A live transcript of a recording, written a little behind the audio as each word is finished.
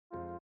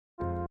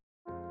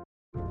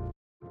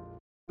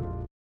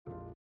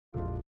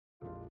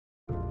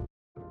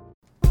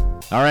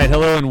All right,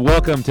 hello and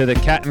welcome to the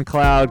Cat and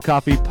Cloud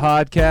Coffee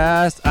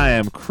Podcast. I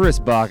am Chris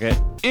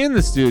Bockett in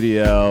the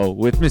studio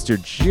with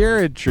Mr.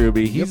 Jared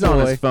Truby. He's on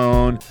his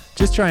phone,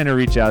 just trying to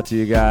reach out to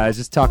you guys,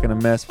 just talking a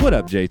mess. What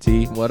up,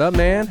 JT? What up,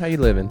 man? How you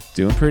living?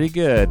 Doing pretty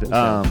good.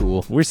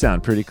 Cool. We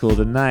sound pretty cool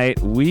tonight.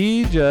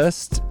 We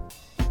just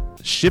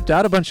shipped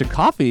out a bunch of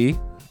coffee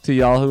to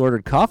y'all who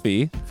ordered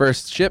coffee.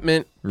 First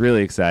shipment.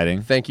 Really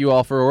exciting. Thank you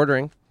all for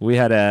ordering. We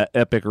had an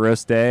epic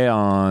roast day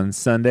on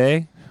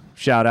Sunday.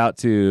 Shout out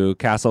to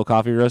Castle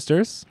Coffee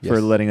Roasters for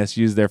letting us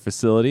use their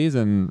facilities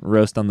and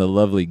roast on the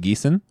lovely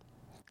Gießen.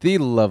 The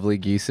lovely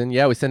Gießen.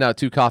 Yeah, we sent out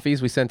 2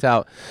 coffees. We sent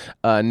out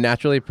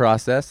naturally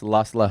processed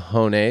Las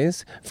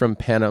Lajones from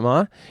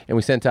Panama, and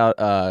we sent out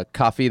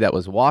coffee that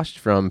was washed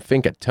from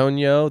Finca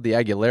Toño. The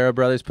Aguilera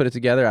brothers put it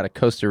together out of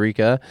Costa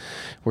Rica.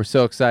 We're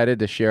so excited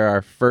to share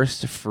our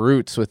first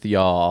fruits with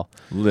y'all.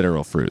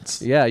 Literal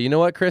fruits. Yeah, you know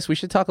what, Chris? We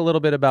should talk a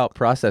little bit about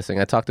processing.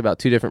 I talked about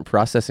 2 different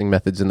processing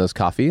methods in those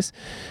coffees.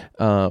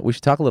 We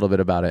should talk a little bit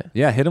about it.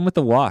 Yeah, hit them with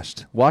the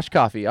washed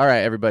Coffee. All right,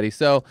 everybody.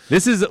 So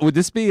would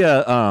this be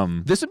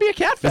a this would be a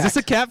cat fact. Is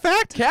this a cat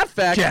fact? Cat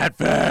fact. Cat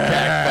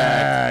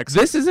facts.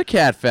 This is a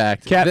cat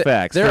fact. Cat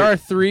facts. There are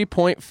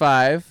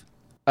 3.5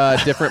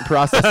 different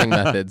processing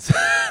methods.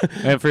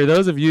 And for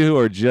those of you who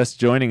are just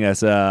joining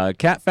us,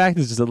 cat fact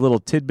is just a little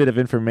tidbit of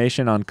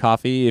information on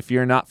coffee. If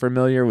you're not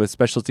familiar with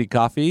specialty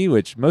coffee,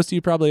 which most of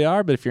you probably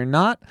are, but if you're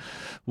not,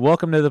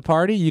 welcome to the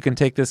party. You can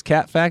take this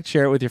cat fact,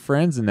 share it with your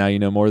friends, and now you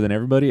know more than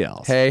everybody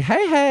else. Hey.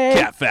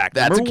 Cat fact.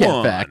 That's a number cat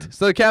one. fact.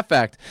 So the cat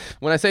fact,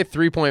 when I say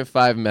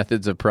 3.5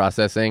 methods of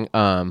processing,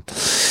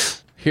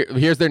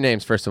 here's their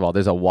names, first of all.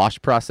 There's a wash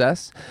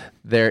process.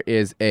 There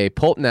is a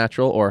pulp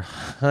natural or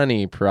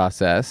honey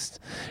processed.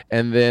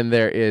 And then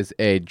there is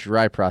a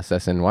dry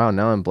process. And wow,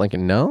 now I'm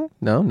blanking. No.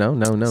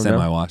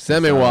 Semi-washed.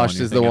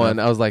 Semi-washed is the one.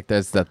 I was like,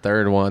 that's the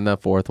third one, the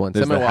fourth one.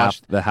 There's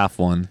Semi-washed. the half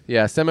one.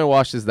 Yeah,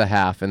 semi-washed is the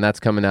half, and that's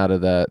coming out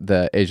of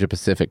the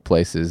Asia-Pacific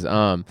places.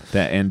 That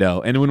endo.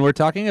 And when we're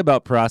talking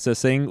about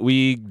processing,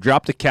 we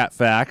dropped a cat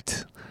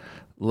fact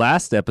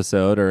last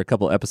episode or a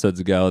couple episodes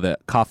ago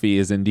that coffee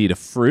is indeed a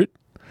fruit.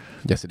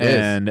 Yes, it is.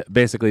 And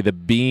basically the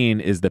bean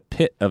is the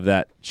pit of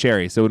that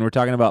cherry. So when we're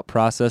talking about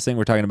processing,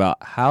 we're talking about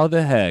how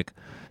the heck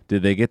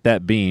did they get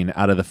that bean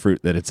out of the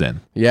fruit that it's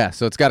in? Yeah,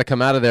 so it's got to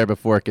come out of there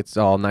before it gets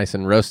all nice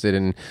and roasted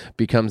and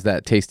becomes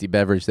that tasty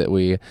beverage that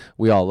we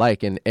all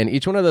like. And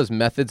each one of those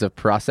methods of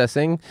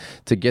processing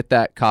to get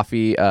that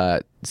coffee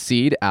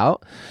seed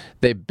out,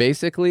 they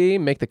basically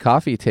make the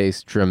coffee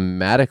taste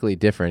dramatically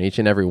different, each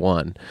and every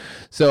one.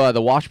 So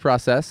the wash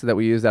process that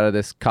we used out of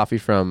this coffee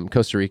from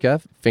Costa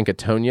Rica, Finca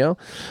Toño,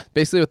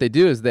 basically what they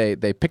do is they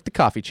pick the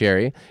coffee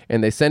cherry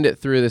and they send it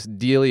through this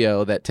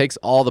dealio that takes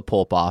all the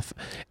pulp off.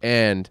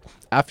 And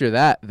after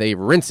that, they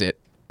rinse it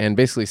and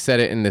basically set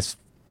it in this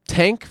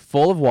tank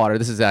full of water.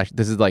 This is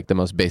like the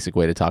most basic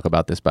way to talk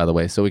about this, by the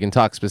way. So we can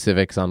talk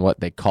specifics on what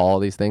they call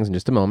these things in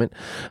just a moment.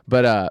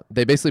 But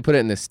they basically put it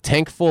in this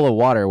tank full of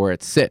water where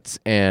it sits,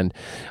 and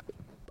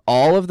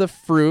all of the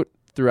fruit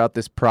throughout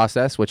this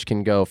process, which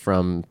can go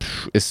from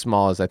as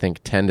small as I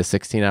think 10 to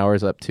 16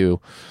 hours up to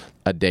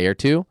a day or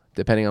two,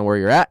 depending on where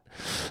you're at.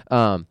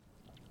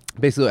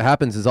 Basically what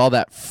happens is all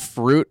that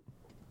fruit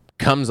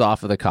comes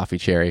off of the coffee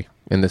cherry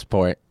in this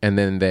point, and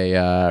then they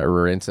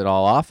rinse it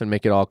all off and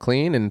make it all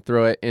clean and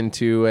throw it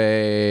into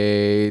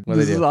a...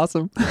 This is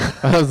awesome.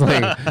 I was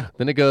like,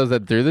 then it goes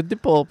through the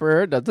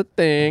depulper, does the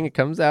thing, it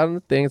comes out in the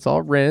thing, it's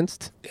all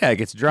rinsed. Yeah, it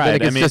gets dried. Then it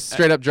gets just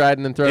straight up dried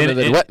and then thrown into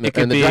the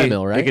dry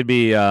mill, right? It could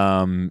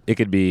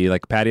be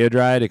like patio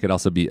dried. It could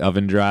also be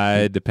oven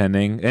dried,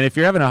 depending. And if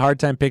you're having a hard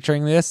time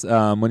picturing this,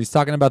 when he's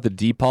talking about the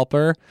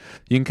depulper,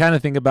 you can kind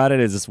of think about it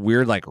as this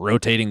weird like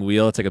rotating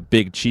wheel. It's like a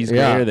big cheese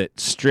grater that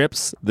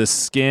strips the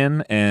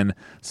skin and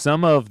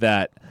some of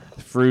that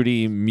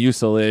fruity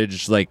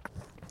mucilage, like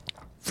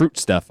fruit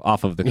stuff,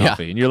 off of the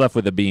coffee, and you're left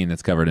with a bean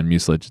that's covered in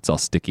mucilage. It's all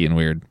sticky and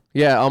weird.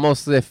 Yeah,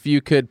 almost if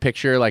you could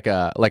picture like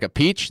a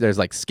peach. There's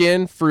like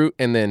skin, fruit,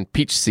 and then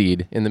peach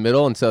seed in the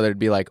middle, and so there'd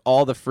be like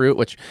all the fruit,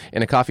 which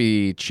in a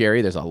coffee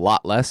cherry there's a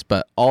lot less,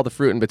 but all the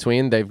fruit in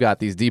between, they've got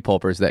these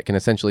depulpers that can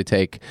essentially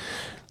take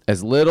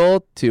as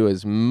little to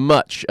as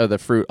much of the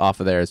fruit off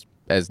of there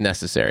as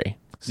necessary.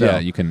 So yeah,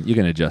 you can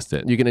adjust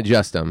it. You can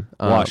adjust them.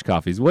 Wash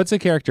coffees. What's a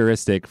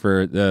characteristic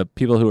for the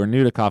people who are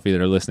new to coffee that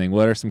are listening?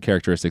 What are some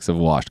characteristics of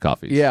washed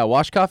coffees? Yeah,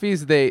 washed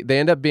coffees, they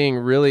end up being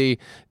really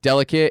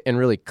delicate and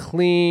really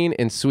clean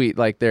and sweet.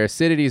 Like their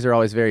acidities are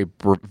always very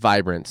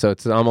vibrant. So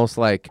it's almost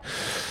like...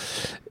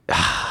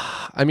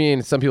 I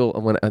mean, some people,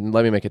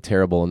 let me make a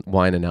terrible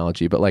wine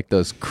analogy, but like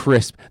those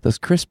crisp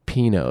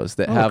Pinots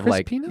that have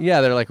like... Pinot?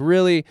 Yeah, they're like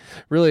really,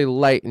 really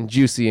light and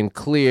juicy and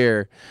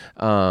clear.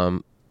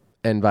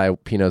 And by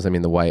Pinots, I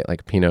mean the white,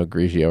 like Pinot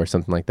Grigio or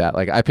something like that.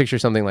 Like I picture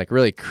something like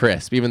really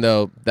crisp, even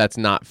though that's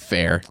not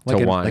fair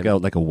to wine.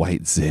 Like a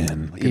white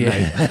Zin. Like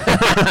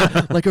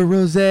like a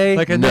rosé.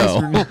 Like a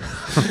no.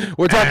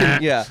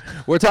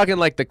 We're talking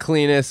like the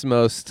cleanest,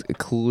 most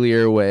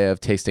clear way of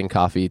tasting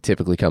coffee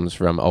typically comes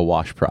from a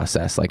wash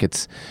process. Like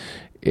it's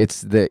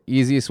it's the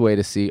easiest way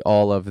to see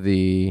all of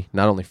the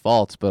not only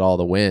faults but all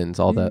the wins,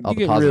 all the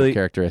positive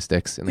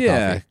characteristics in the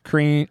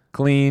coffee.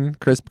 Clean,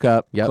 crisp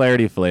cup,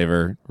 clarity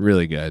flavor,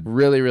 really good.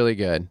 Really, really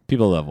good.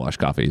 People love washed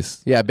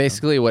coffees. Yeah,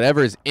 basically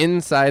whatever is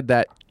inside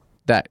that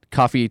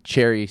coffee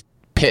cherry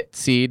pit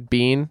seed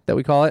bean that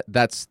we call it,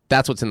 that's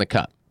what's in the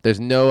cup. There's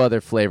no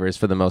other flavors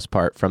for the most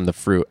part from the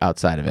fruit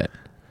outside of it.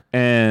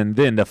 And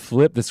then to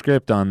flip the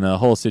script on the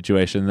whole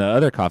situation, the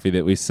other coffee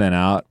that we sent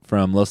out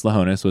from Los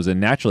Lajones was a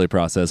naturally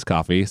processed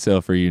coffee.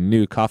 So for you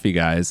new coffee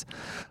guys,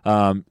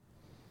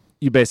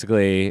 you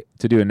basically,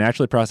 to do a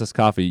naturally processed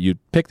coffee, you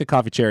pick the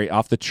coffee cherry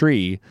off the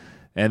tree,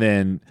 and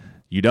then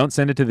you don't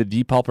send it to the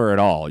depulper at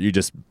all. You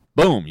just,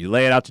 boom, you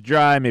lay it out to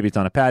dry. Maybe it's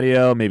on a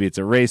patio. Maybe it's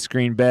a raised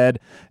screen bed.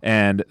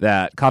 And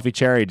that coffee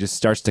cherry just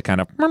starts to kind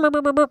of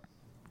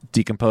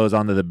decompose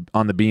onto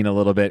the bean a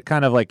little bit,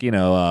 kind of like,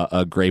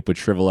 a grape would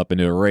shrivel up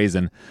into a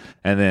raisin,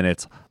 and then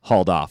it's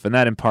hauled off, and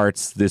that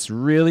imparts this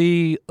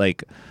really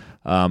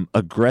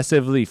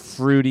aggressively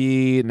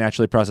fruity,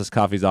 naturally processed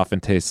coffees often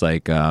taste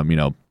like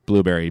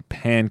blueberry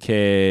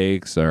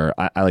pancakes, or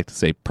I like to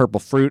say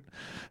purple fruit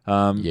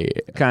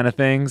kind of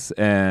things,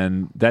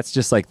 and that's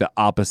just like the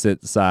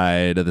opposite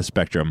side of the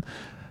spectrum.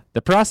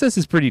 The process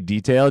is pretty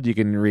detailed. You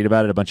can read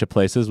about it a bunch of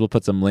places. We'll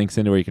put some links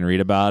into where you can read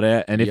about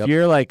it. And if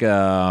you're like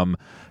a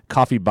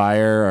coffee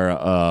buyer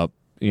or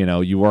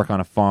you work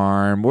on a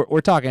farm, we're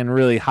talking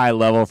really high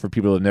level for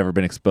people who have never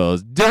been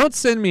exposed. Don't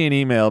send me an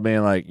email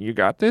being like, you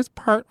got this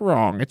part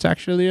wrong. It's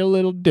actually a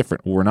little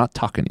different. We're not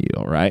talking to you,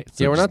 all right?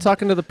 So we're not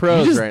talking to the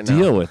pros right now.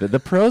 Deal with it. The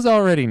pros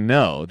already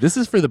know. This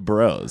is for the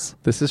bros.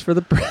 This is for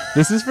the pros.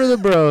 This is for the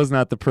bros,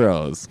 not the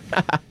pros.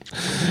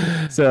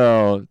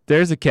 So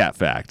there's a cat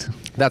fact.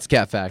 That's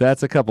cat fact.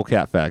 That's a couple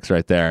cat facts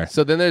right there.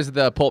 So then there's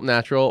the pulp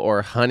natural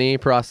or honey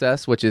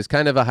process, which is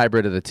kind of a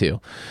hybrid of the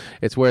two.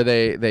 It's where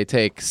they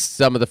take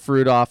some of the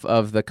fruit off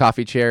of the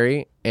coffee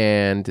cherry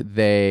and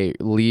they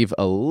leave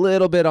a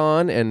little bit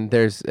on, and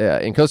there's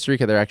in Costa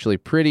Rica they're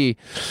pretty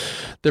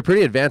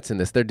advanced in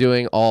this. They're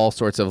doing all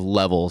sorts of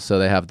levels, so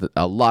they have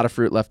a lot of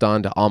fruit left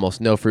on to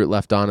almost no fruit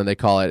left on, and they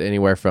call it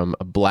anywhere from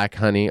black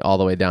honey all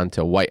the way down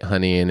to white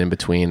honey, and in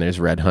between there's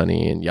red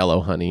honey and yellow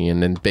honey,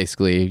 and then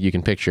basically you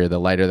can picture the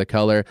lighter the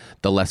color,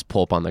 the less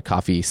pulp on the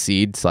coffee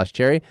seed /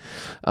 cherry.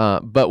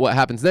 But what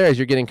happens there is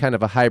you're getting kind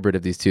of a hybrid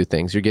of these two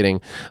things. You're getting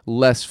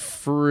less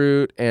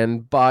fruit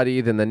and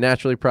body than the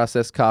naturally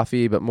processed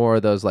coffee, but more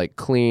of those like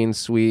clean,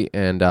 sweet,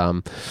 and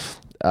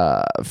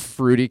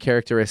fruity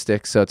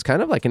characteristics. So it's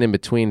kind of like an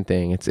in-between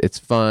thing. It's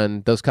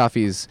fun. Those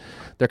coffees,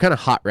 they're kind of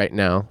hot right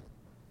now.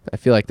 I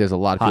feel like there's a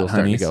lot of people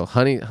starting to go.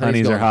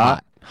 Honeys are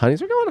hot.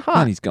 Honeys are going hot.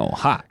 Honey's going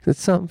hot.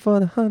 It's something for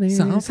the honeys.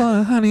 Something for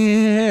the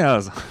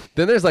honeys.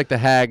 Then there's like the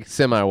Hag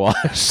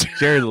semi-washed.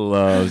 Jared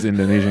loves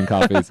Indonesian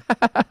coffees.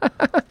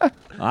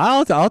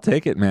 I'll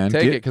take it, man.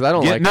 Take it, because I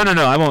don't like it.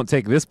 No. I won't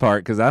take this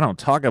part because I don't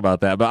talk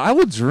about that. But I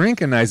will drink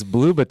a nice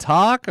blue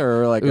batak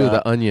or like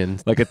the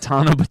onions. Like a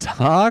Tano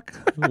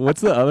batak.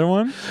 What's the other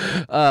one?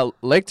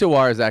 Lake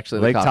Tawar is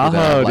actually Lake the coffee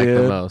Tahoe, that I like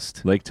dude. the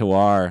most. Lake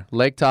Tawar.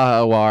 Lake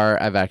Tahoe,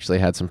 I've actually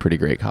had some pretty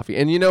great coffee.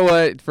 And you know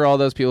what? For all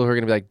those people who are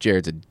going to be like,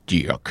 Jared's a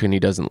joke and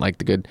he doesn't like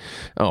the good.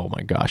 Oh,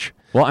 my gosh.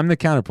 Well, I'm the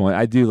counterpoint.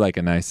 I do like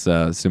a nice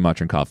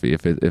Sumatran coffee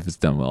if it's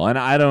done well. And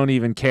I don't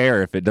even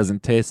care if it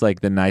doesn't taste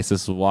like the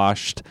nicest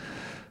washed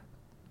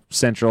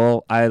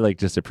Central. I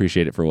just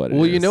appreciate it for what it is.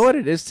 Well, you know what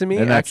it is to me,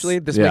 and actually?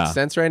 This makes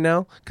sense right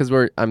now because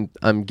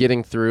I'm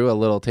getting through a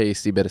little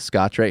tasty bit of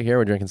scotch right here.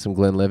 We're drinking some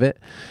Glenlivet.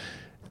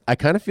 I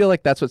kind of feel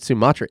like that's what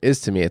Sumatra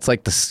is to me. It's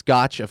like the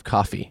scotch of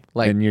coffee.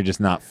 And you're just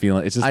not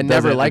feeling it. I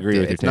never liked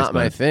it. It's not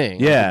my thing.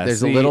 Yeah.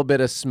 There's a little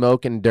bit of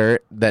smoke and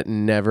dirt that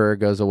never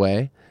goes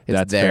away.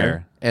 It's there.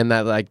 Fair. And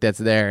that's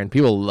there. And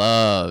people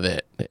love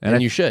it.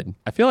 And you should.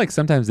 I feel like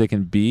sometimes they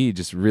can be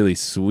just really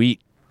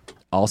sweet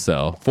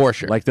also. For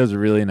sure. Like those are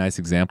really nice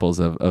examples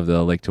of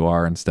the Lake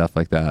Tawar and stuff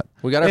like that.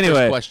 We got our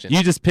first question.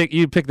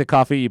 You pick the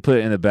coffee, you put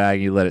it in the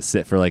bag, you let it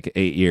sit for like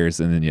 8 years,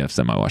 and then you have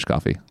semi-washed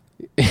coffee.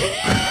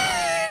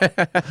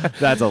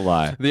 That's a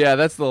lie. Yeah,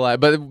 that's the lie.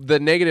 But the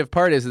negative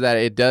part is that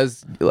it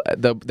does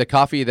the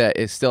coffee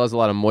that still has a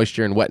lot of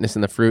moisture and wetness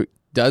in the fruit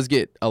does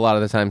get a lot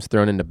of the times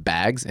thrown into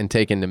bags and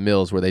taken to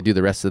mills where they do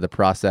the rest of the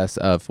process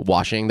of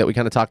washing that we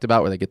kind of talked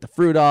about, where they get the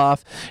fruit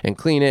off and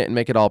clean it and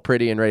make it all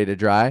pretty and ready to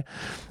dry.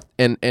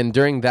 And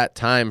during that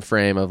time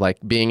frame of like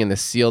being in the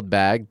sealed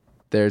bag,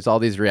 there's all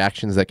these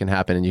reactions that can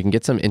happen, and you can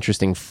get some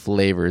interesting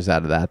flavors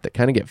out of that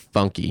kind of get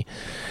funky.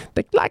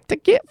 They like to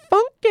get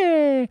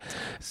funky.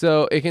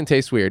 So it can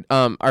taste weird.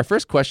 Our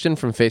first question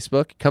from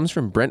Facebook comes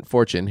from Brent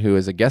Fortune, who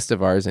is a guest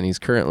of ours, and he's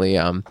currently,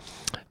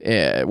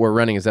 we're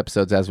running his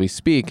episodes as we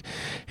speak.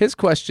 His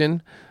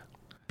question,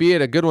 be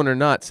it a good one or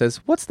not,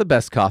 says, what's the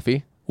best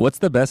coffee? What's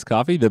the best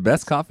coffee? The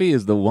best coffee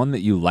is the one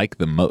that you like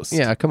the most.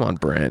 Yeah, come on,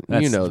 Brent.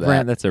 You know that.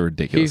 Brent, that's a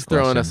ridiculous He's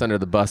throwing question. us under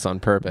the bus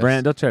on purpose.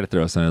 Brent, don't try to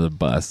throw us under the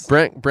bus.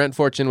 Brent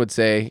Fortune would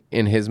say,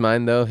 in his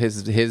mind, though,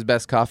 his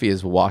best coffee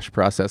is wash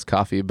processed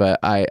coffee, but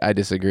I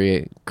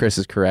disagree. Chris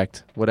is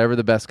correct. Whatever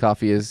the best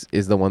coffee is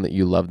the one that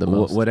you love the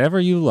most.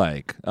 Whatever you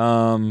like.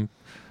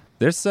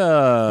 There's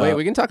Wait,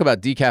 we can talk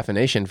about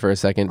decaffeination for a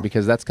second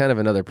because that's kind of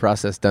another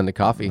process done to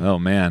coffee. Oh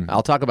man,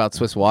 I'll talk about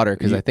Swiss water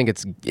because I think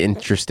it's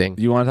interesting.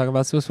 you want to talk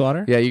about Swiss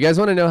water? Yeah, you guys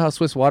want to know how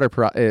Swiss water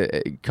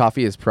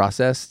coffee is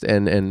processed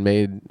and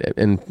made,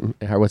 and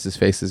how what's his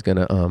face is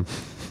gonna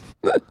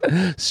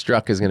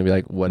Struck is gonna be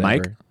like whatever.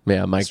 Mike?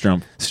 Yeah, Mike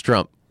Strump.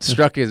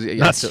 Struck is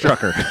Not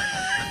Strucker.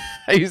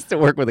 I used to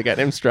work with a guy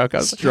named Struck.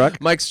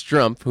 Mike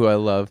Strump, who I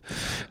love.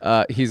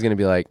 He's going to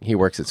be like, he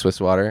works at Swiss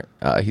Water.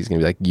 He's going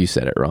to be like, you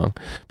said it wrong.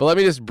 But let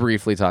me just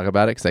briefly talk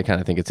about it because I kind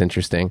of think it's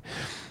interesting.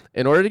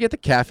 In order to get the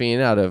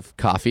caffeine out of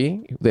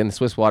coffee in the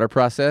Swiss Water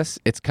process,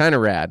 it's kind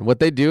of rad. What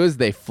they do is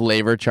they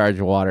flavor charge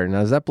water.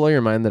 Now, does that blow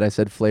your mind that I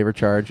said flavor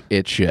charge?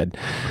 It should.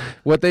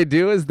 What they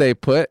do is they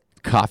put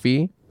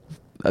coffee,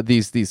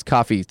 these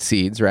coffee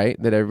seeds,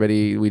 right, that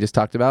we just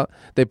talked about,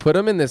 they put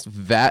them in this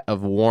vat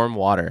of warm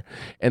water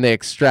and they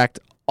extract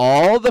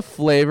all the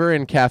flavor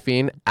and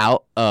caffeine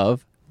out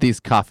of these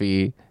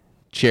coffee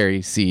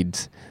cherry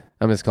seeds.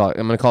 I'm going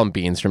to call them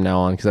beans from now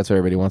on because that's what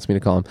everybody wants me to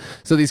call them.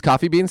 So these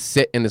coffee beans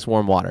sit in this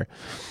warm water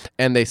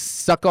and they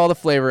suck all the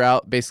flavor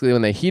out. Basically,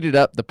 when they heat it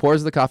up, the pores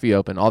of the coffee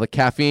open, all the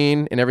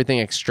caffeine and everything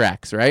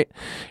extracts, right?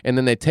 And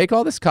then they take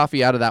all this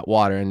coffee out of that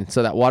water. And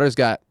so that water's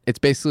it's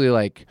basically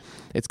like,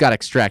 it's got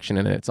extraction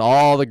in it. It's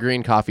all the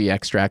green coffee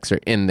extracts are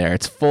in there.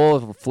 It's full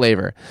of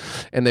flavor.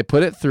 And they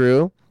put it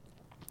through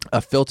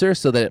a filter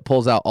so that it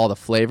pulls out all the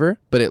flavor,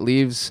 but it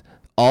leaves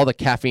all the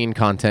caffeine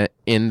content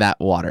in that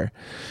water.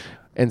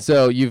 And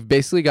so you've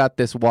basically got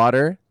this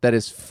water that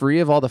is free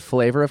of all the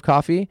flavor of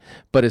coffee,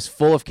 but is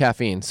full of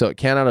caffeine, so it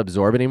cannot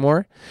absorb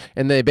anymore.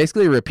 And they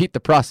basically repeat the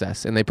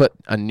process, and they put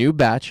a new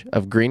batch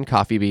of green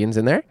coffee beans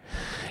in there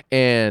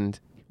and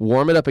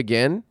warm it up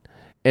again.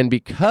 And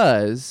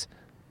because...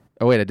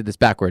 Oh, wait, I did this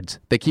backwards.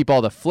 They keep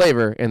all the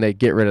flavor, and they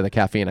get rid of the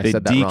caffeine. I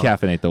said that wrong. They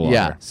decaffeinate the water.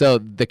 Yeah, so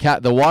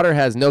the water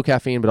has no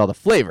caffeine, but all the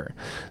flavor.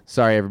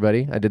 Sorry,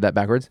 everybody. I did that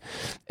backwards.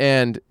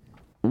 And...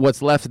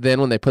 what's left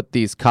then when they put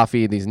these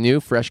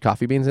new fresh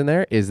coffee beans in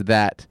there is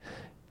that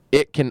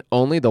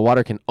the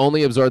water can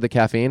only absorb the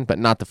caffeine, but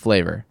not the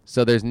flavor.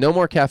 So there's no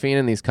more caffeine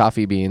in these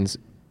coffee beans,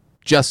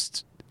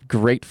 just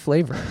great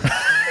flavor.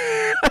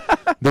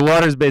 The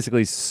water is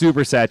basically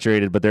super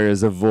saturated, but there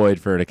is a void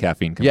for the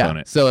caffeine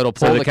component. Yeah, so it'll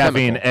pull the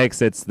caffeine chemical.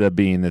 Exits the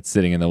bean that's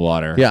sitting in the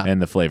water,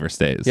 and the flavor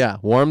stays. Yeah,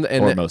 warm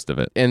most of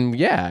it. And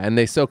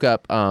they soak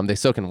up. They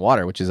soak in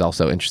water, which is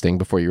also interesting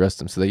before you roast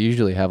them. So they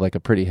usually have like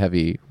a pretty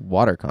heavy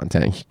water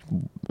content,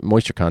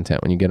 moisture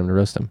content when you get them to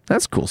roast them.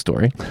 That's a cool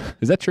story.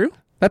 Is that true?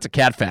 That's a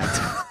cat fact.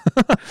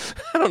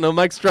 I don't know,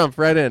 Mike Strump,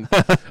 right in.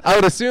 I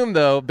would assume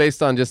though,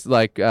 based on just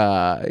like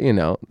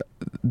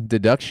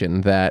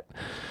deduction, that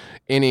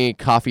any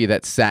coffee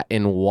that sat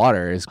in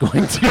water is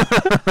going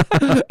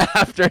to,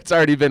 after it's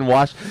already been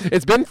washed,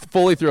 it's been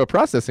fully through a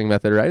processing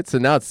method, right? So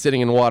now it's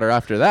sitting in water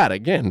after that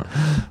again.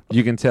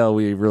 You can tell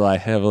we rely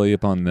heavily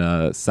upon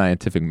the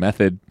scientific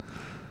method.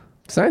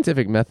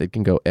 Scientific method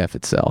can go F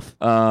itself.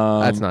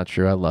 That's not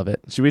true. I love it.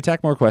 Should we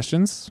attack more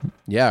questions?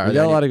 Yeah. We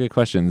got a lot of good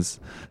questions.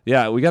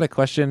 Yeah, we got a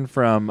question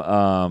from,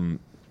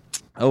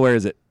 where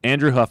is it?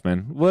 Andrew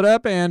Huffman. What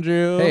up,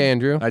 Andrew? Hey,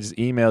 Andrew. I just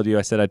emailed you.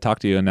 I said I'd talk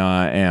to you, and now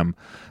I am.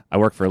 I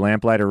work for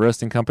Lamplighter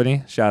Roasting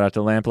Company. Shout out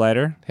to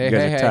Lamplighter. Hey, you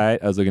guys are tight.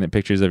 I was looking at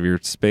pictures of your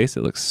space.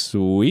 It looks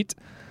sweet.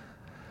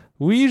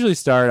 We usually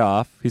start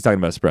off, he's talking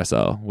about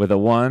espresso, with a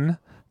 1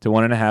 to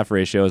 1.5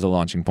 ratio as a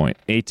launching point.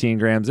 18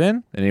 grams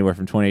in, and anywhere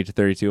from 28 to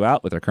 32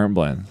 out with our current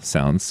blend.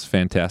 Sounds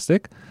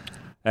fantastic.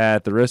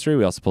 At the roastery,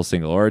 we also pull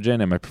single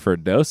origin, and my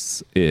preferred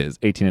dose is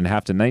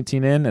 18.5 to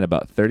 19 in and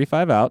about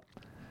 35 out.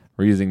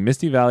 We're using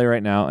Misty Valley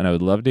right now, and I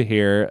would love to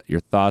hear your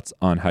thoughts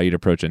on how you'd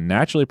approach a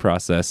naturally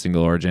processed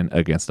single origin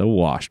against a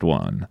washed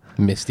one.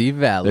 Misty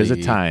Valley. There's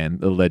a tie-in,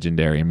 the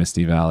legendary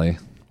Misty Valley.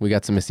 We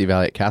got some Misty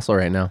Valley at Castle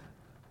right now.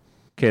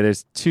 Okay,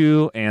 there's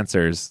 2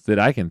 answers that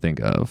I can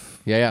think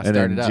of. Yeah, and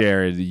then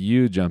Jared,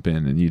 you jump in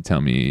and you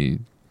tell me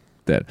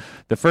that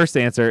the first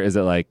answer is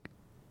that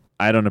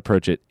I don't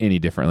approach it any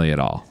differently at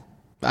all.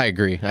 I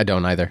agree. I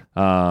don't either.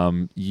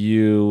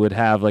 You would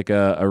have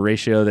a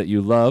ratio that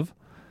you love,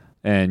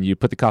 and you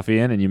put the coffee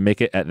in and you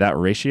make it at that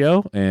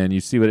ratio and you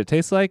see what it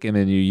tastes like, and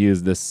then you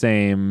use the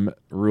same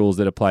rules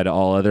that apply to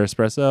all other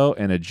espresso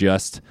and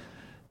adjust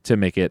to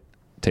make it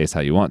taste how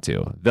you want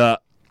to. The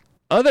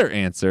other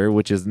answer,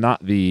 which is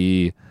not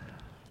the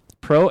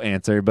pro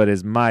answer but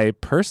is my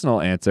personal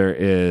answer,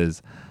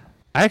 is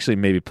I actually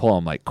maybe pull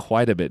them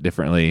quite a bit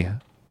differently,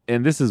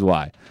 and this is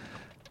why.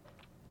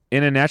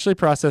 In a naturally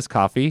processed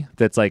coffee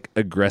that's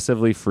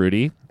aggressively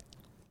fruity,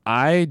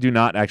 I do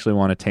not actually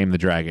want to tame the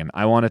dragon.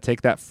 I want to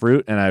take that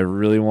fruit and I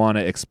really want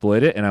to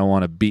exploit it, and I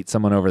want to beat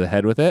someone over the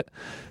head with it.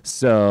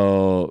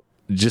 So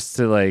just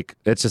to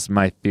it's just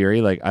my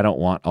theory. I don't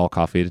want all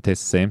coffee to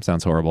taste the same.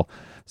 Sounds horrible.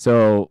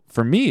 So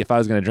for me, if I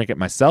was going to drink it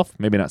myself,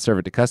 maybe not serve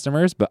it to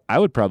customers, but I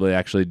would probably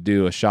actually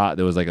do a shot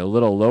that was a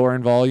little lower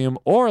in volume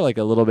or a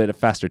little bit of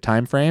faster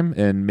time frame,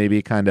 and maybe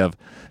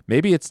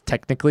it's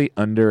technically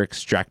under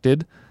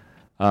extracted.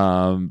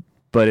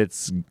 But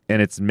it's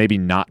maybe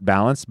not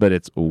balanced, but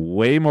it's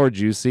way more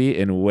juicy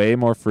and way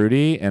more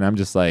fruity. And I'm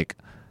just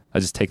I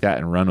just take that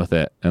and run with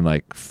it and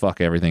like fuck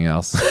everything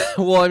else.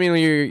 Well, I mean,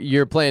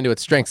 you're playing to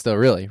its strengths, though,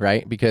 really,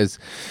 right? Because,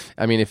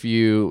 I mean, if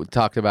you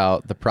talked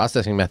about the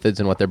processing methods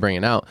and what they're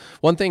bringing out,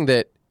 one thing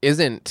that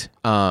isn't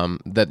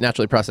that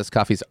naturally processed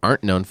coffees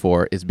aren't known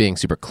for is being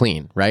super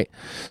clean, right?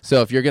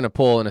 So if you're going to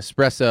pull an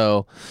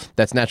espresso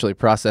that's naturally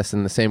processed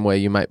in the same way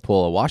you might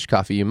pull a wash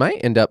coffee, you might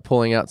end up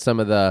pulling out some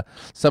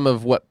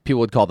of what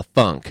people would call the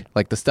funk,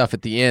 like the stuff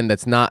at the end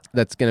that's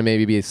going to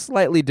maybe be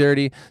slightly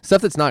dirty,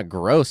 stuff that's not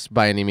gross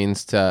by any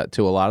means to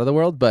a lot of the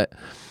world, but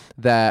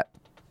that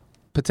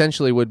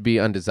potentially would be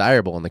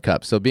undesirable in the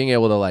cup. So being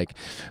able to like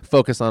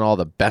focus on all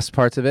the best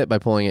parts of it by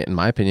pulling it, in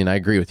my opinion, I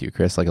agree with you,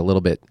 Chris, like a little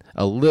bit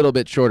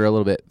shorter, a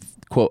little bit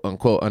quote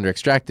unquote under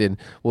extracted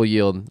will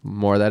yield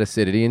more of that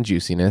acidity and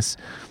juiciness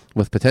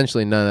with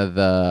potentially none of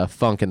the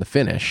funk in the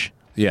finish.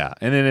 Yeah.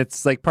 And then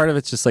it's like part of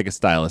it's just like a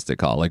stylistic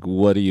call. Like,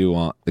 what do you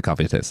want the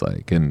coffee to taste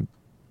like? And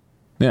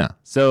yeah.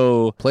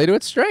 So play to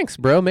its strengths,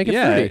 bro. Make it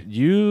fruity.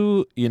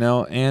 You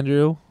know,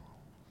 Andrew,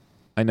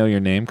 I know your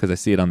name because I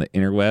see it on the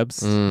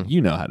interwebs.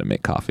 You know how to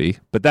make coffee,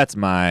 but that's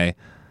my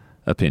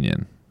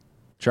opinion.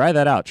 Try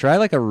that out. Try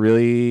like a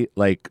really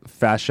like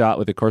fast shot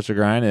with a coarser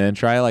grind, and then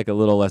try like a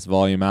little less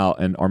volume out,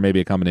 or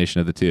maybe a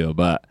combination of the two.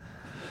 But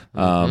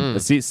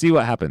see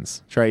what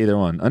happens. Try either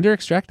one. Under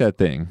extract that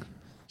thing.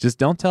 Just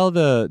don't tell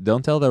the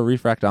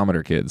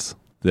refractometer kids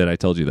that I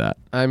told you that.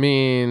 I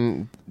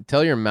mean,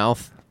 tell your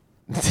mouth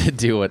to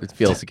do what it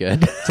feels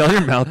good. Tell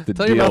your mouth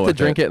to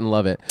drink it and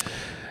love it.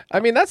 I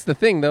mean, that's the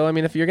thing, though. I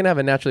mean, if you're gonna have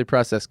a naturally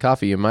processed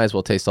coffee, you might as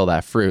well taste all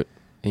that fruit,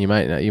 and you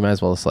might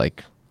as well just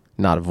like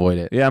not avoid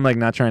it. Yeah, I'm like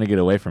not trying to get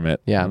away from it.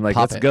 Yeah, I'm like,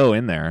 let's go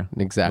in there.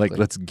 Exactly. Like,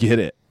 let's get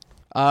it.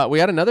 We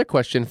had another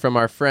question from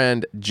our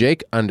friend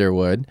Jake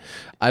Underwood.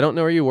 I don't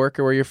know where you work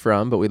or where you're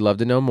from, but we'd love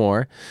to know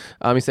more.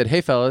 He said, "Hey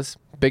fellas,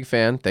 big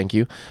fan. Thank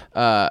you.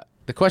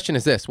 The question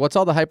is this: what's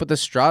all the hype with the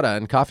Strata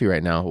and coffee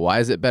right now? Why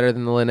is it better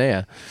than the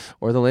Linnea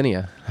or the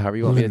Linea? However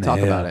you want me to talk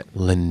about it."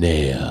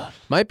 Linnea.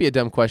 Might be a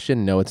dumb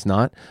question. No, it's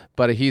not.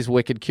 But he's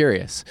wicked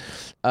curious.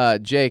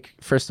 Jake,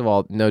 first of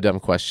all, no dumb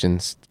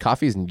questions.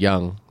 Coffee's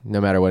young, no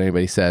matter what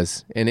anybody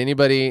says. And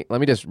anybody, let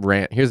me just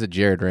rant. Here's a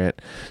Jared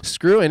rant.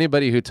 Screw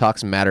anybody who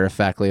talks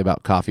matter-of-factly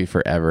about coffee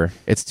forever.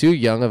 It's too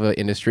young of an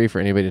industry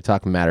for anybody to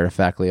talk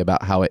matter-of-factly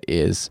about how it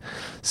is.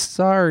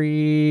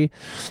 Sorry.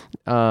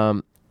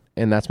 And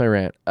that's my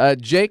rant.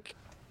 Jake,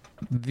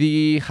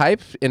 the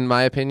hype, in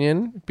my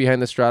opinion,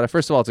 behind the Strata,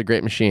 first of all, it's a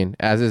great machine,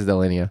 as is the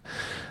Linea.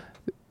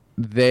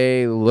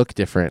 They look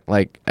different.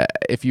 Like,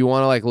 if you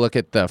want to like look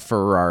at the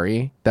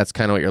Ferrari, that's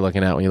kind of what you're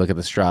looking at when you look at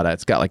the Strata.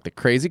 It's got like the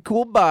crazy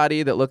cool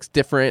body that looks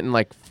different and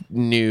like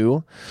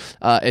new.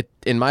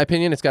 In my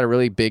opinion, it's got a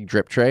really big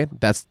drip tray.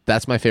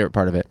 That's my favorite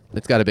part of it.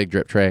 It's got a big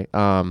drip tray.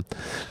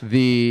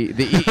 The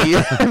EE,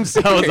 that was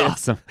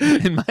awesome.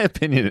 In my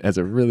opinion, it has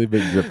a really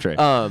big drip tray.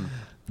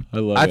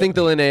 I think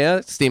the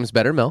Linnea steams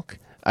better milk.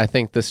 I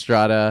think the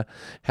Strata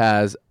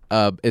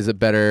is a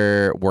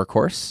better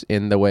workhorse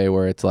in the way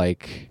where it's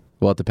like,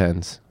 well, it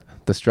depends.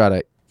 The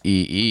Strata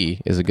EE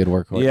is a good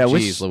workhorse. Yeah,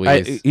 Jeez,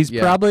 Louise. He's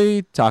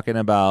probably talking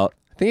about.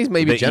 I think he's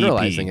maybe the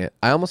generalizing EP. it.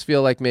 I almost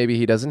feel like maybe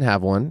he doesn't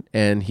have one,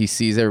 and he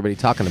sees everybody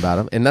talking about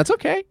him, and that's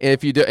okay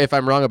if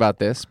I'm wrong about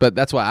this. But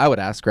that's why I would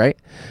ask, right?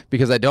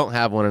 Because I don't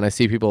have one, and I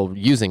see people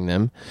using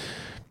them.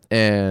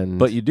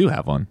 But you do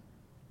have one.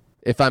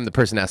 If I'm the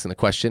person asking the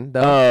question,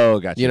 though. Oh,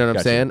 gotcha. You know what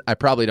I'm saying? I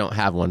probably don't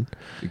have one.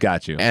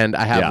 Got you. And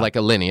I have like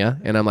a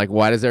Linea, and I'm like,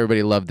 why does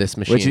everybody love this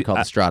machine called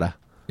the Strata?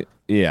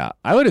 Yeah,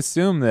 I would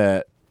assume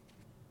that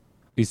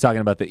he's talking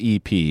about the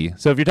EP.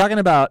 So if you're talking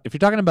about the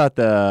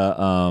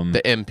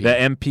MP, the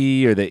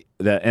MP or the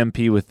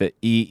MP with the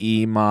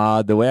EE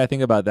mod, the way I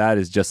think about that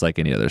is just like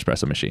any other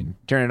espresso machine.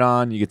 Turn it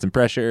on, you get some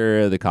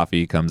pressure, the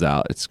coffee comes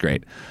out. It's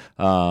great.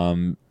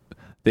 The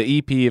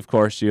EP, of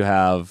course, you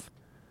have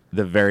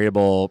the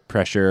variable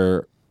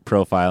pressure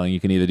profiling.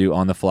 You can either do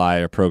on the fly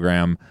or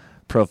program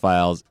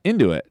profiles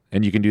into it,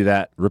 and you can do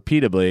that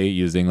repeatably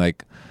using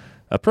like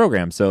a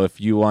program. So if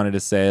you wanted to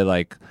say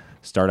like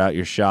start out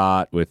your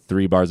shot with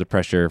 3 bars of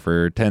pressure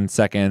for 10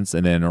 seconds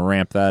and then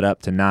ramp that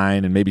up to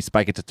 9 and maybe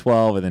spike it to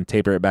 12 and then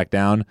taper it back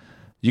down,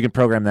 you can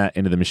program that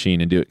into the machine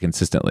and do it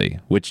consistently,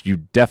 which you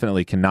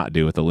definitely cannot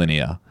do with the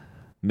Linea.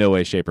 No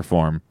way, shape, or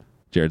form.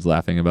 Jared's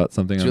laughing about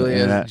something on the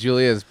internet.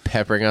 Julia's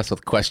peppering us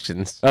with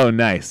questions. Oh,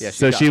 nice. Yeah,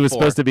 so she was 4.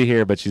 supposed to be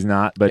here, but she's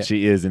not, but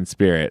she is in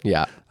spirit.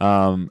 Yeah.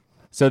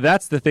 So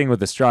that's the thing with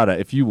the Strata.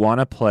 If you want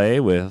to play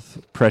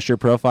with pressure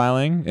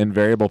profiling and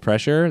variable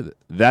pressure,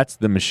 that's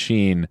the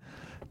machine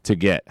to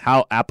get.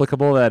 How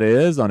applicable that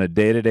is on a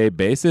day-to-day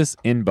basis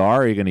in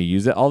bar, are you going to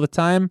use it all the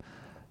time?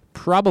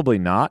 Probably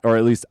not, or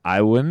at least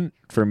I wouldn't.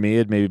 For me,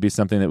 it'd maybe be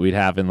something that we'd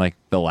have in like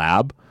the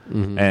lab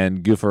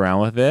and goof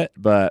around with it.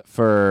 But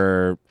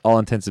for all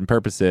intents and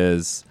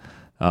purposes,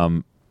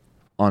 on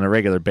a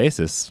regular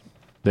basis,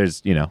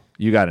 there's,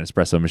 you got an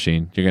espresso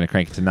machine. You're going to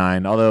crank it to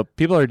 9. Although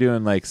people are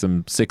doing like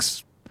some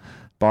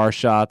 6-bar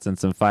shots and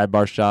some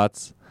 5-bar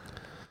shots.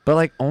 But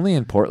like only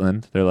in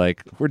Portland. They're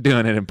like, we're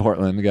doing it in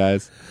Portland,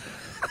 guys.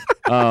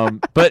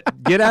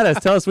 But get at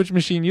us. Tell us which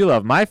machine you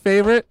love. My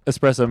favorite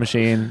espresso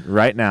machine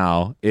right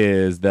now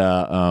is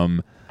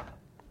the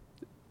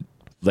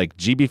like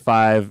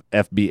GB5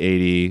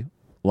 FB80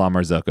 La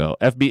Marzocco.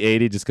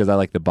 FB80 just because I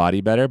like the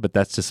body better, but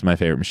that's just my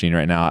favorite machine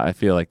right now. I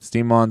feel like the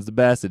Steam one's the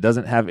best. It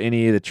doesn't have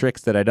any of the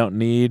tricks that I don't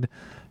need.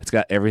 It's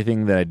got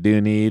everything that I do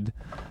need.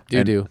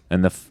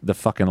 And the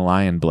fucking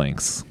lion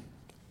blinks.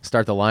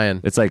 Start the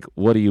lion. It's like,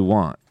 what do you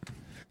want?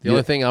 The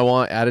only thing I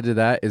want added to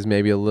that is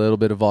maybe a little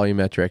bit of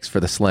volumetrics for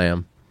the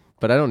slam,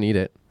 but I don't need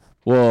it.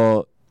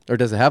 Well, or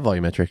does it have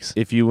volumetrics?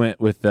 If you went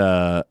with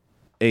the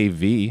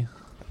AV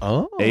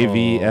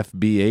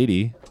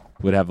FB80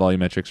 would have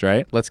volumetrics,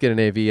 right? Let's get an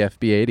AV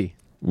FB80.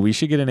 We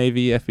should get an AV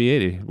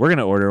FB80. We're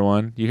gonna order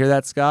one. You hear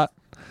that, Scott?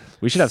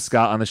 We should have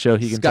Scott on the show.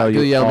 He can tell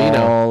you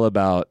all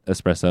about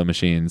espresso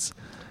machines.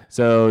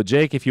 So,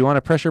 Jake, if you want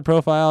a pressure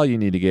profile, you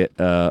need to get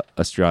a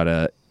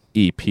Strata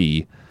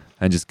EP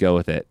and just go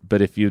with it.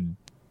 But if you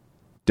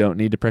don't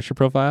need a pressure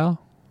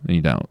profile, then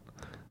you don't.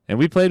 And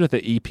we played with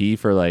the EP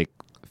for like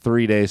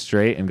 3 days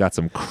straight and got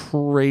some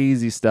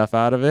crazy stuff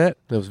out of it.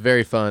 It was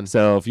very fun.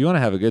 So if you want to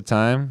have a good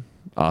time,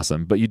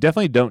 awesome. But you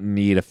definitely don't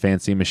need a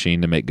fancy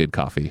machine to make good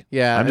coffee.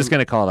 Yeah. I'm just going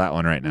to call that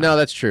one right now. No,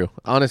 that's true.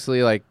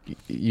 Honestly, like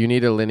you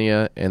need a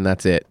Linea and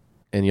that's it.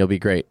 And you'll be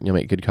great. You'll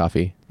make good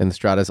coffee. And the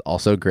Strata's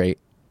also great.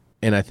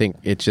 And I think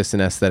it's just an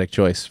aesthetic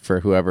choice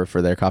for whoever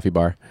for their coffee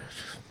bar.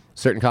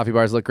 Certain coffee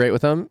bars look great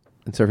with them,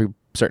 and certain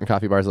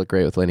coffee bars look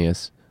great with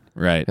Lineas.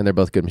 Right. And they're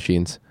both good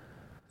machines.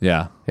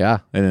 Yeah. Yeah.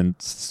 And then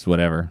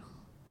whatever.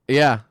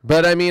 Yeah.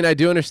 But I mean, I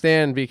do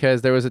understand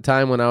because there was a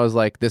time when I was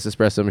like this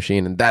espresso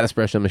machine and that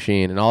espresso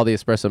machine and all the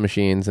espresso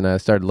machines. And I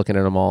started looking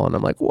at them all and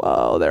I'm like,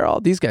 whoa,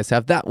 these guys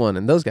have that one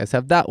and those guys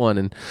have that one.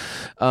 And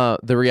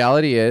the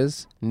reality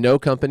is no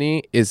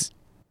company is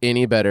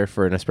any better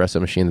for an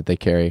espresso machine that they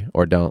carry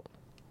or don't.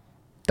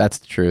 That's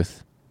the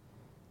truth.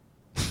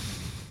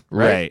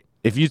 Right.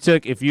 If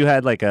you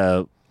had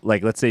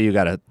let's say you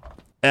got a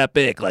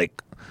epic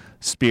like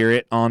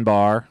Spirit on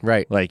bar,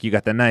 right? Like you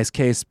got the nice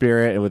case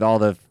Spirit with all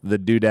the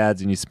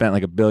doodads, and you spent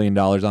like $1 billion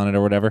on it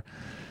or whatever.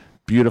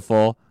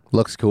 Beautiful,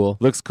 looks cool,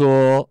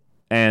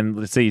 and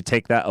let's say you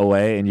take that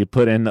away and you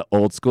put in the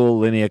old school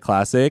Linea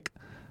Classic,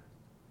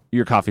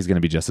 your coffee's going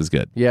to be just as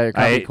good. Yeah, your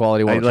coffee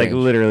quality won't change. I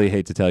literally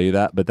hate to tell you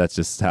that, but that's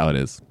just how it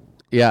is.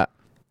 Yeah.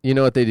 You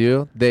know what they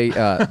do? They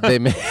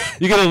make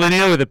you get a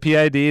Linea with a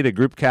PID, the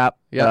group cap,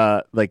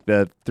 like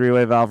the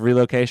 3-way valve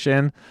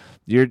relocation.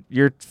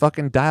 You're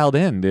fucking dialed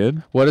in,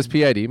 dude. What does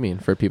PID mean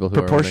for people who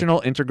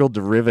proportional integral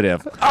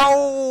derivative?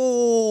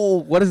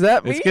 Oh, what does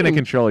that mean? It's going to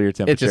control your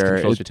temperature. It just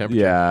controls your temperature.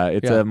 Yeah,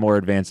 it's a more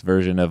advanced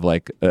version of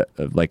like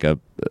a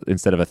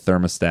instead of a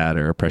thermostat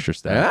or a pressure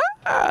stat.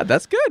 Ah,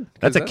 that's good.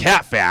 That's a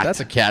cat fact. That's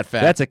a cat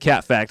fact. That's a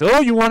cat fact.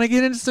 Oh, you want to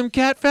get into some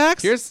cat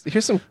facts? Here's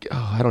some.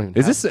 Oh, I don't even.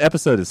 This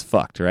episode is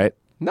fucked, right?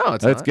 No,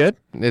 it's not. It's good.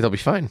 It'll be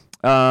fine.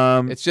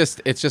 It's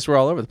just we're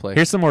all over the place.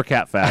 Here's some more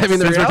cat facts. I mean,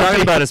 since we're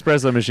talking about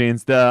espresso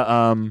machines,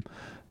 the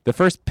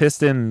first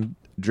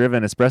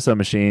piston-driven espresso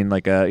machine,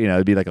 like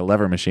it'd be like a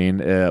lever machine,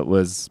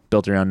 was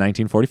built around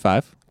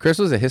 1945. Chris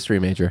was a history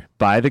major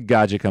by the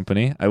Gaggia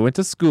Company. I went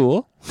to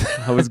school.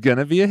 I was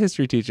gonna be a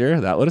history teacher.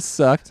 That would have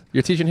sucked.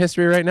 You're teaching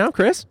history right now,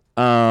 Chris?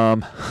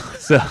 So.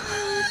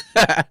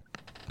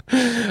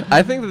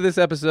 I think that this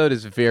episode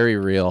is very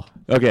real.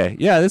 Okay,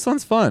 yeah, this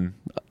one's fun.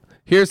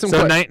 Here's some.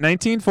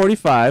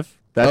 1945.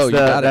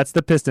 That's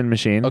the piston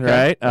machine,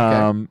 right?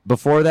 Okay.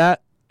 Before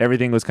that,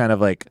 everything was kind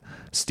of like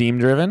steam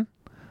driven,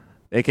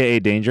 aka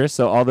dangerous.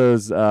 So all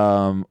those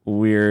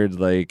weird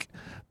like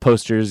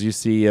posters you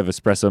see of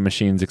espresso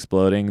machines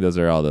exploding, those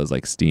are all those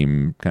like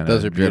steam kind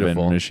of driven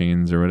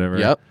machines or whatever.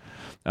 Yep.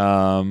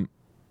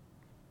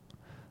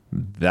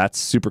 That's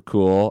super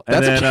cool.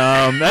 And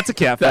that's a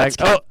cat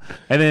fact.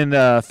 And then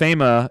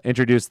FEMA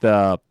introduced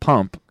the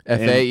pump.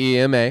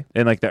 FAEMA.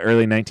 In like the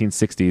early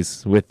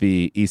 1960s with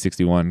the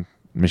E61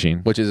 machine.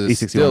 Which is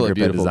still a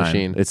beautiful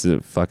machine. It's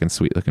a fucking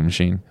sweet looking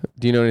machine.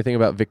 Do you know anything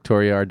about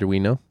Victoria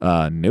Arduino?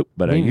 Nope,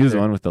 but I use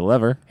one with the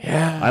lever.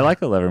 Yeah. I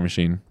like a lever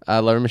machine.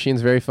 Lever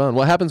machine's very fun.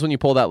 What happens when you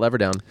pull that lever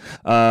down?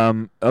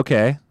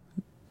 Okay.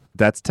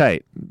 That's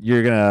tight.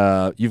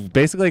 You've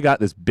basically got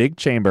this big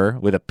chamber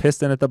with a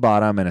piston at the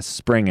bottom and a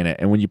spring in it.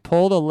 And when you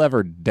pull the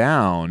lever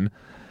down,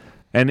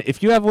 and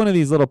if you have one of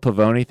these little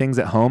Pavoni things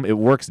at home, it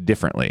works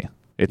differently.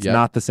 It's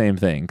not the same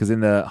thing. Because in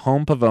the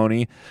home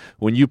Pavoni,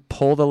 when you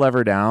pull the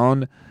lever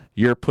down,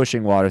 you're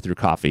pushing water through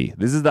coffee.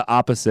 This is the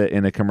opposite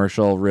in a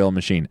commercial real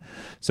machine.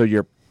 So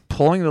you're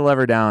pulling the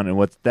lever down, and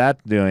what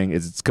that's doing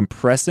is it's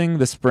compressing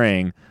the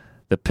spring.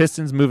 The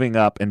piston's moving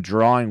up and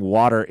drawing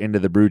water into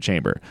the brew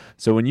chamber.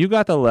 So when you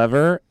got the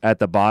lever at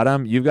the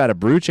bottom, you've got a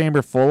brew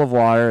chamber full of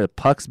water, the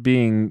puck's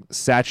being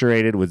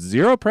saturated with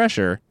zero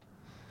pressure,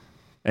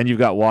 and you've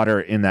got water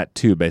in that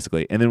tube,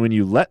 basically. And then when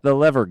you let the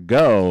lever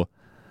go,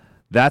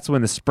 that's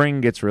when the spring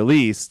gets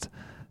released,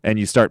 and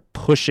you start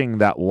pushing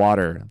that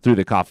water through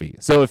the coffee.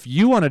 So if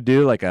you want to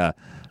do like a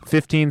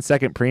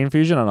 15-second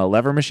pre-infusion on a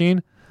lever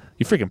machine,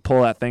 you freaking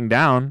pull that thing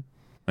down,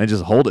 and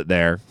just hold it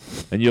there,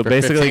 and you'll For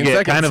basically 15 get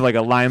seconds. kind of like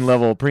a line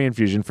level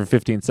pre-infusion for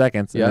 15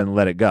 seconds and Yep. then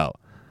let it go.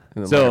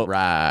 And then So- let it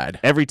ride.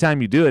 Every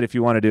time you do it, if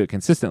you want to do it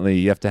consistently,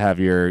 you have to have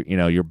your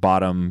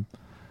bottom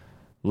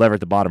lever at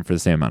the bottom for the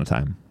same amount of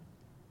time.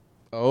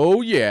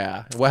 Oh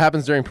yeah. What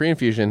happens during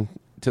pre-infusion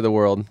to the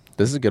world?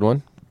 This is a good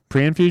one.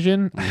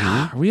 Pre-infusion?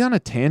 Are we on a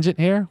tangent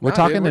here? We're Nah,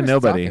 talking dude, to we're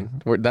just nobody.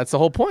 talking. That's the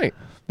whole point.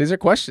 These are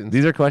questions.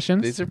 These are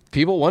questions? These are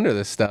people wonder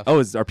this stuff.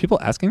 Oh, are people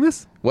asking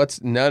this?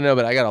 No,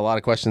 but I got a lot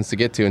of questions to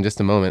get to in just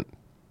a moment.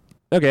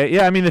 Okay,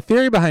 yeah, I mean, the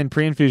theory behind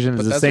pre-infusion is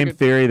But the that's a same good-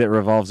 theory that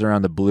revolves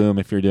around the bloom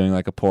if you're doing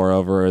like a pour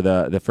over or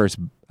the first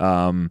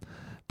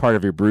part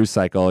of your brew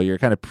cycle. You're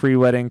kind of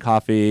pre-wetting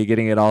coffee,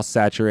 getting it all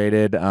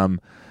saturated,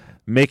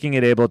 making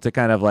it able to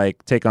kind of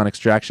like take on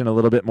extraction a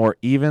little bit more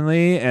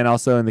evenly. And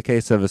also in the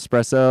case of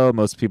espresso,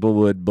 most people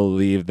would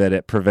believe that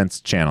it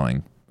prevents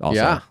channeling also.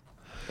 Yeah.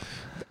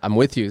 I'm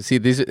with you. See,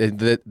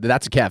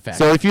 that's a cat fact.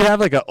 So if you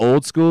have like an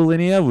old school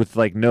linea with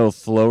like no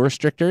flow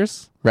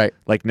restrictors, right.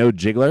 like no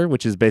jiggler,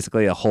 which is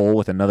basically a hole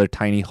with another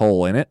tiny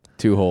hole in it,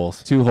 2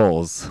 holes. 2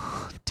 holes.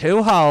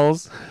 2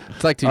 holes.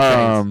 It's like 2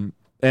 trains.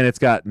 And it's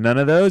got none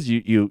of those.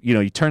 You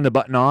turn the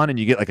button on and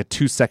you get like a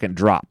 2-second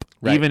drop.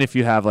 Right. Even if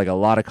you have like a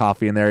lot of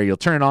coffee in there, you'll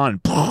turn it on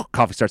and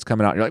coffee starts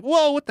coming out. And you're like,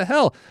 whoa, what the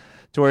hell?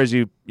 To whereas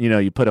you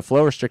put a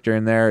flow restrictor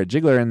in there, a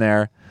jiggler in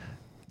there,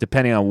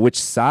 depending on which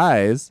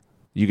size,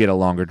 you get a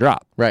longer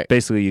drop. Right.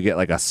 Basically, you get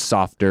like a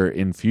softer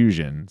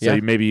infusion. So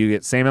Yeah. maybe you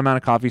get same amount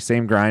of coffee,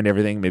 same grind,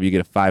 everything. Maybe you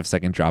get a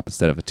 5-second drop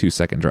instead of a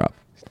 2-second drop.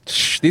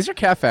 Shh, these are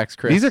cat facts,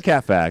 Chris. These are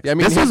cat facts. Yeah, I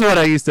mean, this is what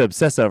I used to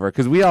obsess over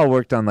because we all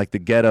worked on like the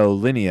Ghetto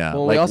Linea,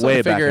 Well, we like also way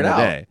had to back figure in it the out.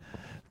 day.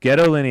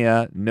 Ghetto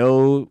Linea,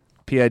 no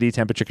PID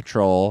temperature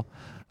control.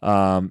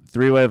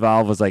 3-way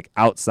valve was like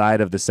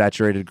outside of the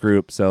saturated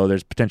group, so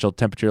there's potential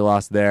temperature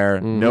loss there.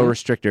 No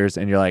restrictors,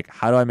 and you're like,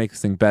 how do I make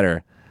this thing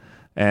better?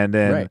 And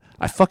then Right.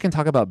 I fucking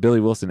talk about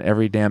Billy Wilson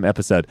every damn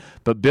episode.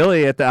 But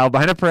Billy at the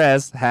Albina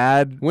Press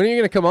had When are you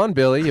going to come on,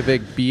 Billy, you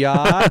big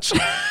biatch?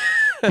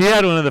 he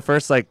had one of the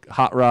first like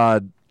hot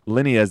rod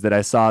lineas that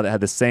I saw that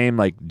had the same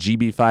like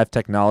GB5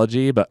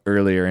 technology but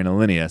earlier in a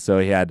linea. So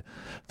he had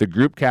the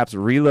group caps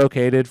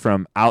relocated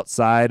from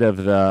outside of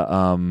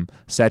the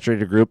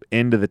saturated group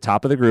into the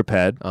top of the group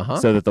head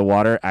so that the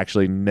water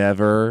actually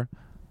never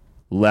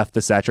left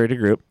the saturated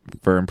group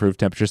for improved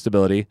temperature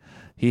stability.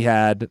 He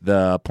had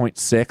the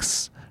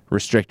 0.6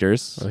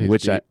 restrictors, he's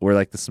which deep. were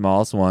like the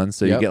smallest ones.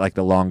 So you Yep. get like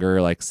the longer,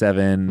 like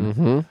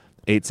 7,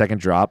 8-second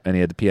drop, and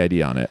he had the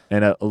PID on it.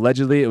 And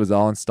allegedly, it was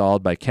all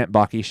installed by Kent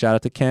Bakke. Shout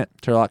out to Kent,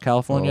 Turlock,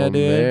 California,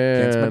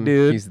 dude. Kent's my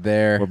dude. He's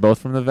there. We're both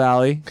from the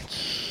Valley.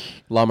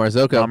 La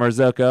Marzocco. Tom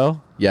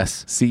Marzocco,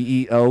 Yes.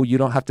 CEO. You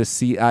don't have to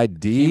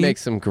CID. He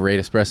makes some great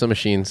espresso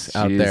machines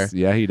out Jeez, there.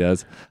 Yeah, he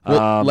does.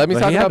 Well, let me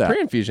but talk he had about that.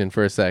 pre-infusion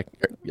for a sec.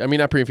 I mean,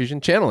 not pre-infusion,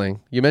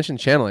 channeling. You mentioned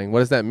channeling. What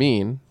does that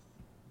mean?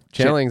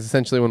 Channeling is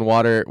essentially when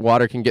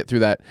water can get through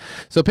that.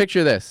 So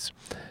picture this.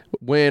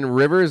 When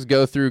rivers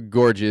go through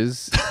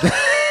gorges,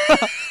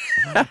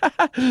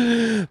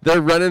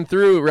 they're running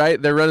through,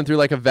 right? They're running through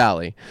like a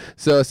valley.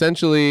 So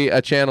essentially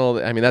a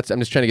channel, I mean, I'm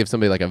just trying to give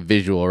somebody like a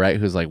visual, right?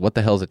 Who's like, what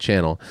the hell is a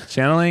channel?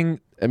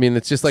 Channeling. I mean,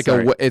 it's just like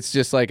Sorry. it's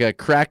just like a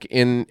crack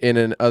in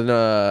an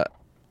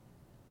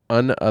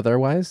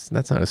otherwise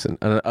that's not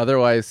an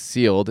otherwise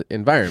sealed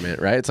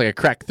environment, right? It's like a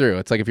crack through.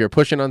 It's like if you're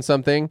pushing on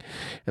something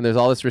and there's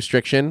all this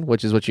restriction,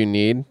 which is what you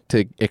need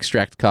to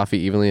extract coffee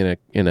evenly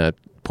in a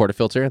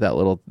portafilter, that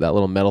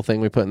little metal thing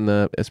we put in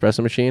the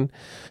espresso machine.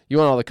 You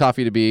want all the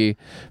coffee to be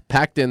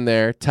packed in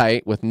there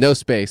tight with no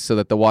space so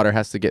that the water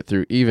has to get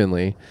through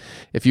evenly.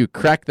 If you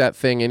crack that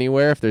thing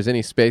anywhere, if there's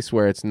any space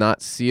where it's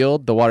not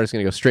sealed, the water's going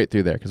to go straight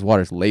through there because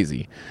water's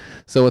lazy.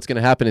 So what's going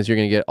to happen is you're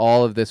going to get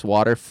all of this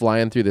water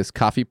flying through this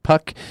coffee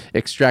puck,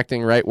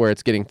 extracting right where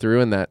it's getting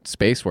through in that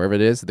space, wherever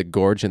it is, the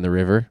gorge in the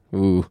river.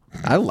 Ooh,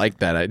 I like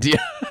that idea.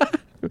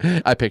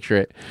 I picture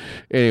it.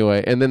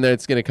 Anyway, and then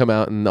it's going to come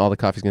out and all the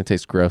coffee's going to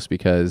taste gross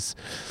because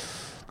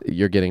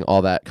you're getting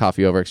all that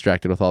coffee over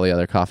extracted with all the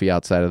other coffee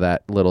outside of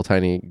that little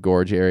tiny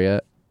gorge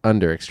area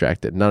under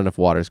extracted. Not enough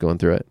water's going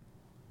through it.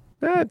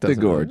 It doesn't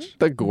gorge. matter.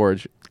 The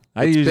gorge.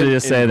 I It's usually been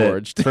just say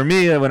engorged. that for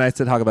me, when I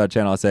talk about a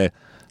channel, I say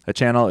a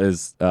channel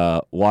is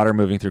water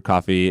moving through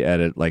coffee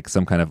at like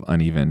some kind of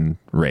uneven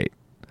rate.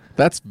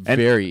 That's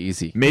very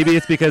easy. Maybe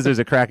it's because there's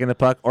a crack in the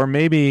puck, or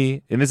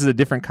maybe, and this is a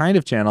different kind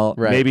of channel,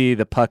 Right. maybe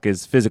the puck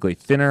is physically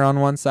thinner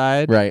on one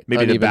side. Right.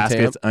 Maybe the Uneven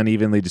basket's tamp.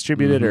 unevenly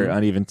distributed or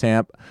uneven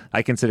tamp.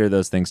 I consider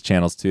those things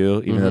channels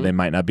too, even though they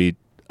might not be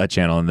a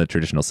channel in the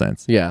traditional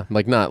sense. Yeah,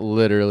 like not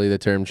literally the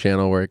term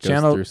channel where it goes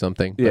Channel- through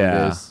something. But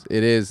yeah.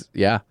 It is.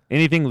 Yeah.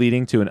 Anything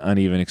leading to an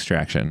uneven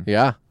extraction.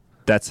 Yeah.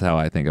 That's how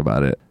I think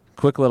about it.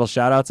 Quick little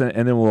shout outs, and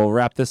then we'll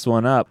wrap this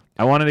one up.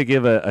 I wanted to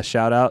give a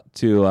shout out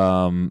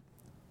to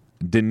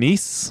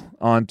Denise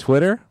on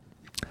Twitter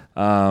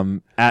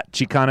at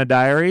Chicana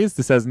Diaries.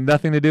 This has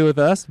nothing to do with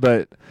us,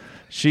 but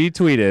she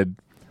tweeted,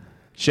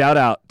 "Shout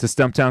out to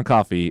Stumptown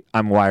Coffee.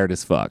 I'm wired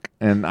as fuck."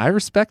 And I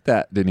respect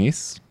that,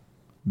 Denise.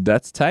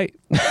 That's tight.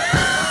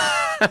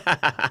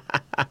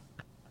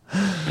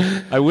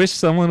 I wish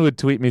someone would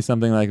tweet me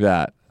something like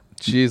that.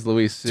 Jeez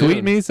Louise. Soon.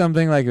 Tweet me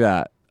something like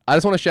that. I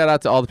just want to shout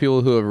out to all the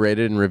people who have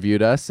rated and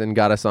reviewed us and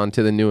got us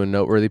onto the new and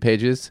noteworthy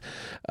pages.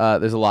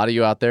 There's a lot of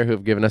you out there who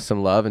have given us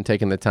some love and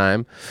taken the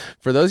time.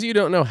 For those of you who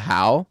don't know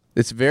how,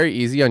 it's very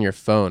easy on your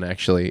phone,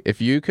 actually.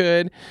 If you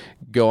could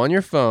go on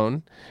your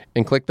phone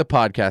and click the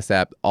podcast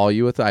app, all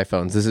you with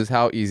iPhones, this is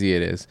how easy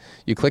it is.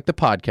 You click the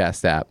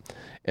podcast app,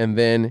 and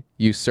then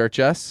you search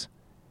us.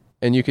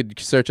 And you could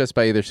search us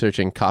by either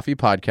searching Coffee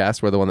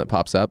Podcast, we're the one that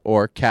pops up,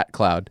 or Cat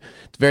Cloud.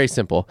 It's very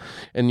simple.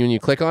 And when you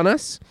click on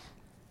us,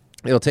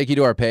 it'll take you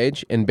to our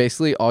page. And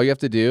basically all you have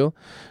to do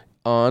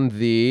on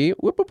the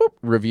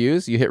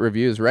reviews, you hit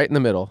reviews right in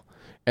the middle.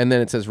 And then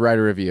it says write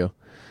a review.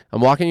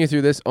 I'm walking you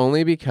through this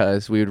only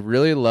because we would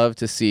really love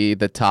to see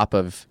the top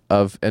of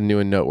a new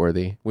and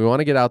noteworthy. We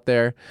want to get out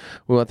there.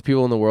 We want the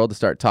people in the world to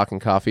start talking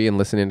coffee and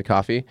listening to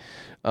coffee.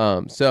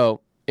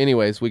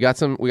 Anyways, we got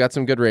some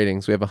good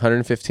ratings. We have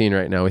 115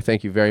 right now. We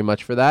thank you very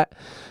much for that.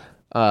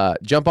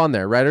 Jump on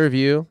there, write a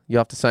review. You'll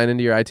have to sign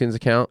into your iTunes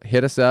account.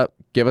 Hit us up,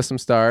 give us some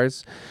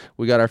stars.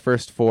 We got our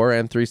first 4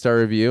 and 3-star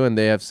review, and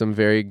they have some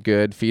very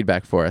good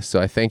feedback for us. So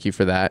I thank you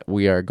for that.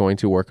 We are going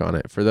to work on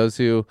it. For those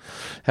who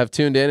have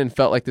tuned in and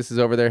felt like this is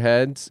over their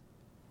heads,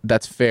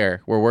 that's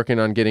fair. We're working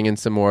on getting in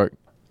some more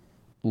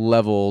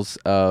levels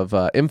of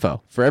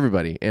info for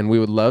everybody, and we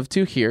would love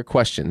to hear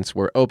questions.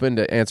 We're open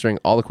to answering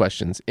all the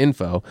questions.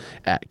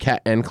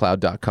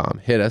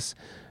 info@catandcloud.com. Hit us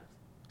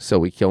so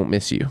we don't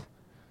miss you.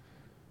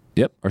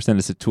 Yep. Or send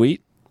us a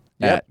tweet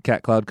at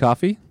Cat Cloud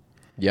Coffee.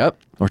 Yep.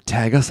 Or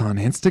tag us on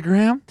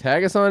Instagram.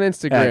 Tag us on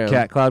Instagram At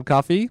Cat Cloud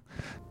Coffee.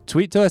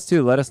 Tweet to us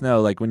too. Let us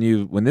know. Like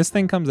when this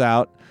thing comes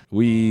out,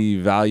 we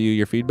value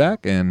your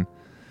feedback, and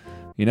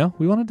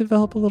we want to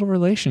develop a little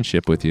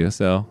relationship with you.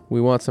 So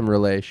we want some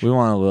relation. We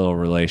want a little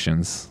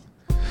relations.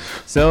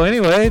 So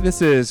anyway,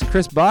 this is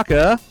Chris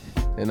Baca.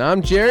 And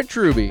I'm Jared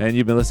Truby. And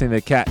you've been listening to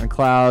the Cat and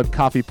Cloud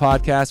Coffee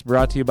Podcast,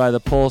 brought to you by the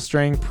Pull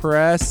String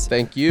Press.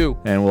 Thank you.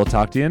 And we'll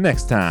talk to you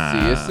next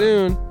time. See you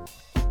soon.